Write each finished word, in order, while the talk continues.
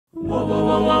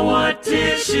What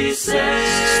did she say?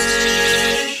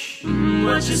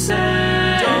 What you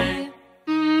say?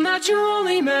 That you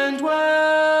only meant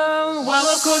well.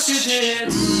 Well, of course you did.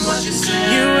 What you say?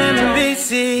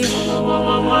 UMBC.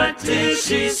 What did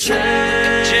she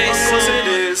say? Of course it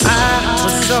is. I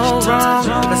was so wrong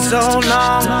for so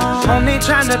long, only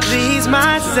trying to please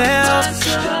myself.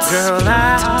 Girl,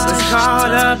 I was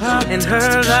caught up in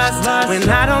her lust when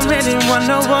I don't really want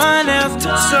no one else.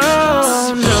 So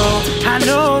no, I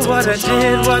know what I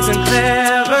did wasn't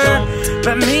clever,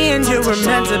 but me and you were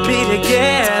meant to be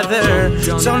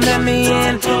together. So let me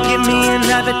in, give me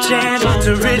another chance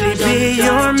to really be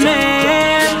your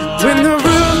man. When the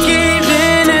roof gave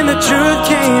in and the truth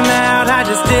came out, I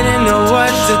just didn't know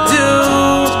what to do.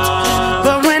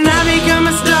 But when I become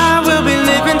a star, we'll be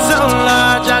living so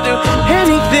large, I'll do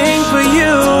anything for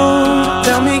you.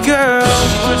 Tell me, girl,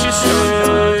 What you say?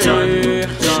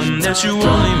 That you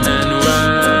only meant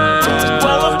well.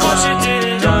 Well, of course you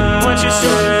did. What you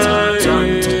say?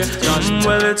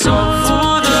 Well, it's all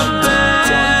for the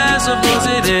best. Of course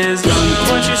it is.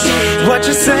 What you say? what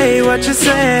you say, what you say.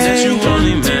 That you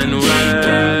only meant